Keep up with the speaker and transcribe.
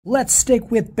Let's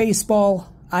stick with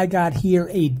baseball. I got here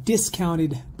a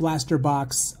discounted blaster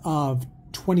box of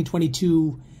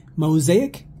 2022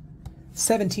 Mosaic.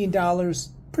 $17,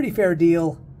 pretty fair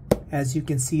deal. As you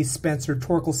can see, Spencer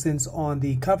Torkelson's on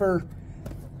the cover.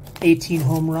 18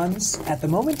 home runs at the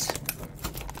moment.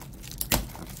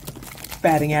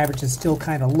 Batting average is still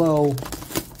kind of low.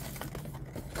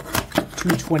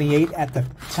 228 at the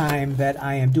time that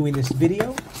I am doing this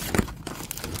video.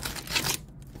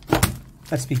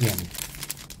 Let's begin.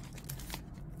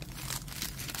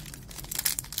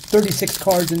 36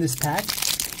 cards in this pack.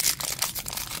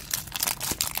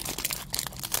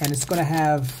 And it's going to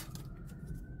have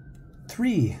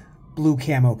 3 blue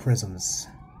camo prisms.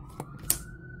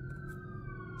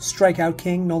 Strikeout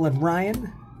King Nolan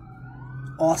Ryan,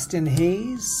 Austin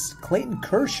Hayes, Clayton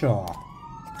Kershaw,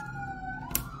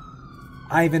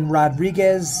 Ivan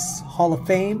Rodriguez, Hall of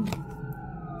Fame,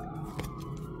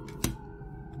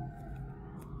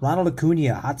 Ronald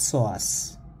Acuna, Hot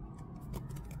Sauce.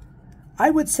 I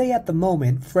would say at the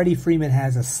moment, Freddie Freeman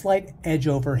has a slight edge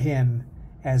over him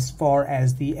as far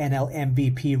as the NL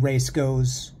MVP race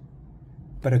goes,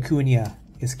 but Acuna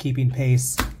is keeping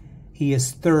pace. He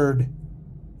is third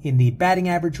in the batting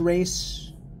average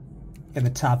race, in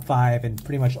the top 5 in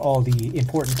pretty much all the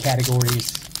important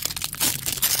categories.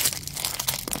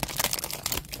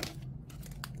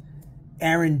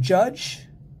 Aaron Judge,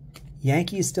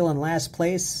 Yankees still in last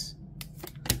place.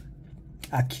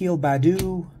 Akil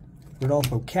Baddoo,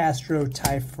 Rodolfo Castro,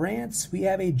 Ty France. We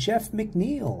have a Jeff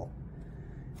McNeil,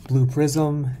 Blue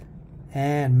Prism,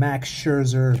 and Max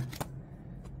Scherzer,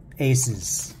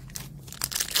 Aces.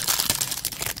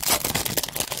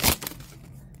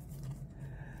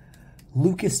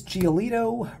 Lucas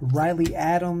Giolito, Riley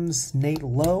Adams, Nate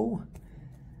Lowe,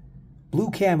 Blue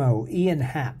Camo, Ian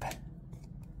Happ,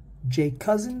 Jake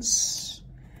Cousins,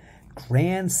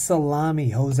 Grand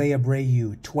Salami, Jose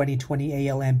Abreu, 2020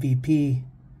 AL MVP.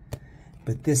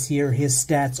 But this year his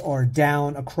stats are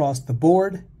down across the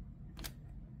board.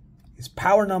 His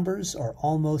power numbers are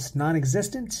almost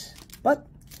non-existent, but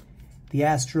the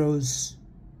Astros,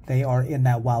 they are in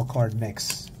that wild card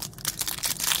mix.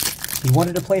 He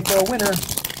wanted to play for a winner,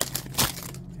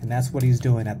 and that's what he's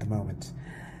doing at the moment.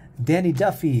 Danny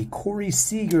Duffy, Corey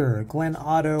Seager, Glenn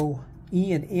Otto,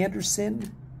 Ian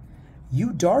Anderson,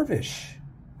 Yu Darvish.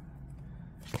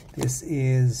 This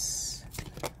is,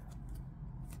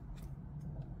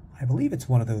 I believe it's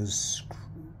one of those.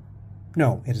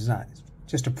 No, it is not. It's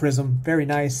just a prism. Very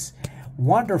nice.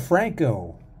 Wander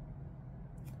Franco,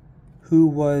 who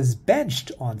was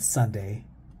benched on Sunday.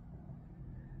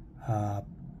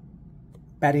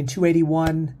 Batting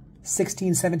 .281,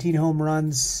 16, 17 home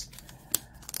runs.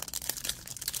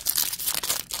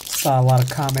 Saw a lot of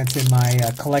comments in my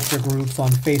collector groups on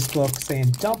Facebook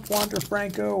saying, dump Wander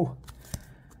Franco.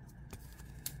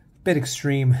 Bit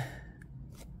extreme.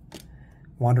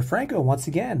 Wander Franco, once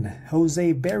again.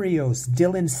 Jose Berrios,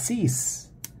 Dylan Cease,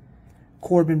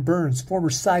 Corbin Burns,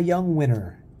 former Cy Young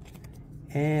winner.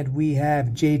 And we have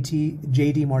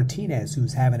JD Martinez,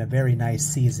 who's having a very nice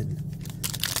season.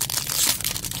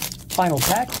 Final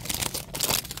pack.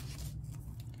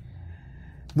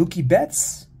 Mookie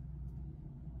Betts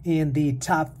in the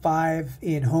top 5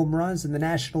 in home runs in the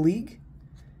National League.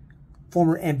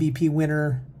 Former MVP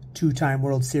winner, 2-time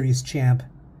World Series champ.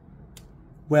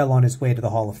 Well on his way to the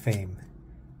Hall of Fame.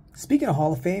 Speaking of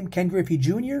Hall of Fame, Ken Griffey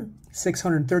Jr.,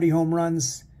 630 home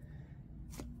runs.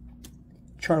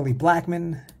 Charlie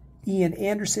Blackmon, Ian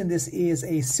Anderson. This is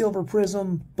a silver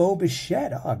prism. Bo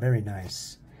Bichette. Oh, very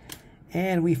nice.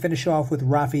 And we finish off with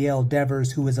Rafael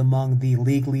Devers, who is among the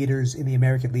league leaders in the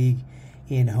American League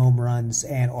in home runs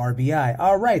and RBI.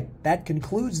 All right, that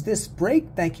concludes this break.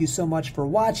 Thank you so much for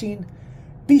watching.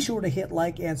 Be sure to hit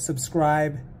like and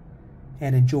subscribe,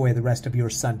 and enjoy the rest of your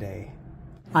Sunday.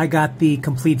 I got the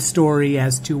complete story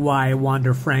as to why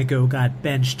Wander Franco got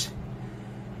benched.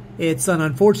 It's an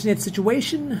unfortunate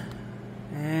situation,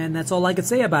 and that's all I could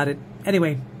say about it.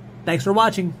 Anyway, thanks for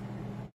watching.